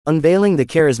Unveiling the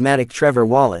charismatic Trevor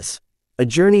Wallace, a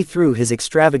journey through his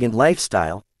extravagant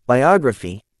lifestyle,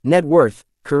 biography, net worth,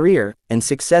 career, and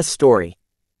success story.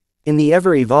 In the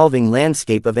ever-evolving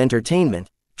landscape of entertainment,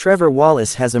 Trevor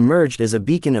Wallace has emerged as a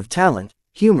beacon of talent,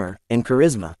 humor, and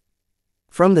charisma.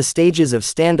 From the stages of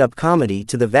stand-up comedy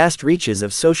to the vast reaches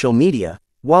of social media,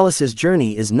 Wallace's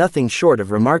journey is nothing short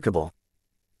of remarkable.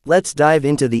 Let's dive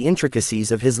into the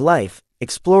intricacies of his life,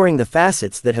 exploring the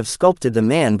facets that have sculpted the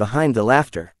man behind the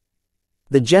laughter.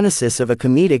 The genesis of a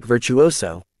comedic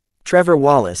virtuoso. Trevor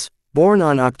Wallace, born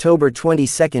on October 22,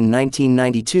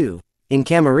 1992, in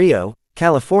Camarillo,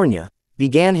 California,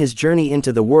 began his journey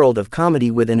into the world of comedy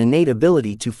with an innate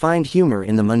ability to find humor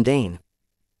in the mundane.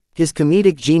 His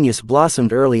comedic genius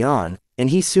blossomed early on, and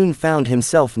he soon found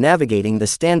himself navigating the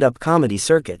stand-up comedy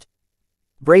circuit.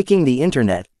 Breaking the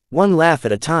internet, one laugh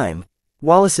at a time,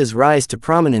 Wallace's rise to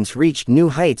prominence reached new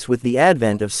heights with the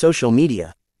advent of social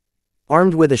media.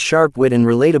 Armed with a sharp wit and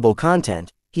relatable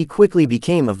content, he quickly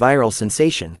became a viral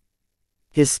sensation.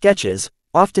 His sketches,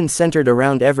 often centered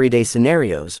around everyday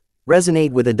scenarios,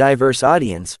 resonate with a diverse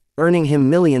audience, earning him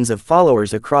millions of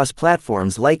followers across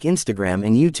platforms like Instagram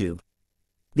and YouTube.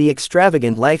 The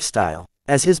extravagant lifestyle.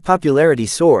 As his popularity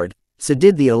soared, so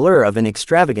did the allure of an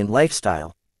extravagant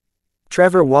lifestyle.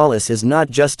 Trevor Wallace is not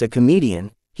just a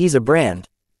comedian, he's a brand.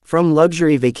 From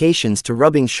luxury vacations to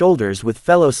rubbing shoulders with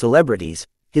fellow celebrities,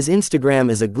 his Instagram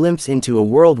is a glimpse into a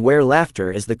world where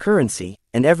laughter is the currency,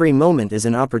 and every moment is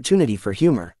an opportunity for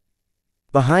humor.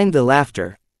 Behind the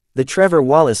laughter. The Trevor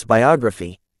Wallace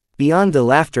biography. Beyond the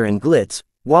laughter and glitz,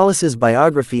 Wallace's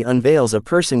biography unveils a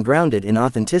person grounded in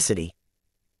authenticity.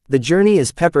 The journey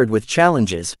is peppered with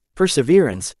challenges,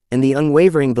 perseverance, and the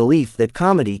unwavering belief that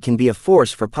comedy can be a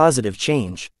force for positive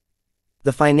change.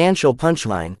 The financial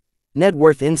punchline. Net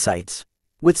worth insights.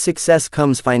 With success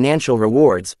comes financial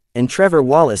rewards, and Trevor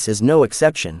Wallace is no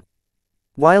exception.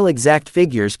 While exact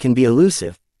figures can be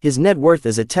elusive, his net worth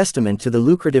is a testament to the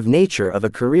lucrative nature of a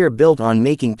career built on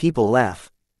making people laugh.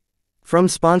 From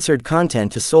sponsored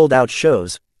content to sold-out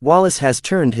shows, Wallace has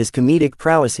turned his comedic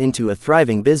prowess into a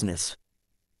thriving business.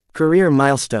 Career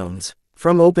milestones.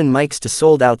 From open mics to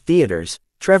sold-out theaters,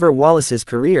 Trevor Wallace's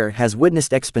career has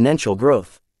witnessed exponential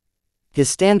growth. His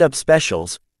stand-up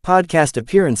specials, podcast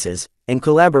appearances, and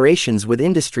collaborations with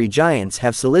industry giants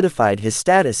have solidified his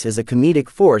status as a comedic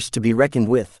force to be reckoned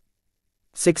with.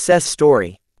 Success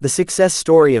story. The success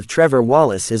story of Trevor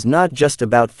Wallace is not just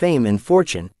about fame and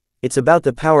fortune, it's about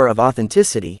the power of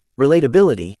authenticity,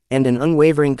 relatability, and an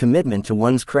unwavering commitment to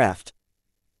one's craft.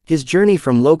 His journey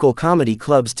from local comedy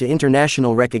clubs to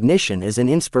international recognition is an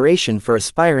inspiration for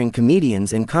aspiring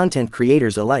comedians and content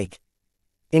creators alike.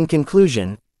 In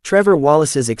conclusion, Trevor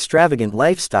Wallace's extravagant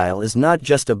lifestyle is not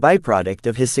just a byproduct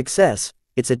of his success,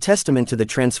 it's a testament to the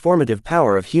transformative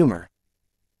power of humor.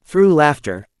 Through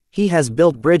laughter, he has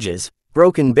built bridges,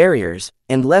 broken barriers,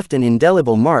 and left an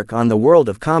indelible mark on the world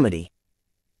of comedy.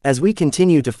 As we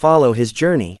continue to follow his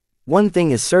journey, one thing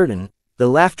is certain: the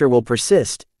laughter will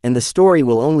persist, and the story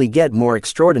will only get more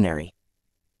extraordinary.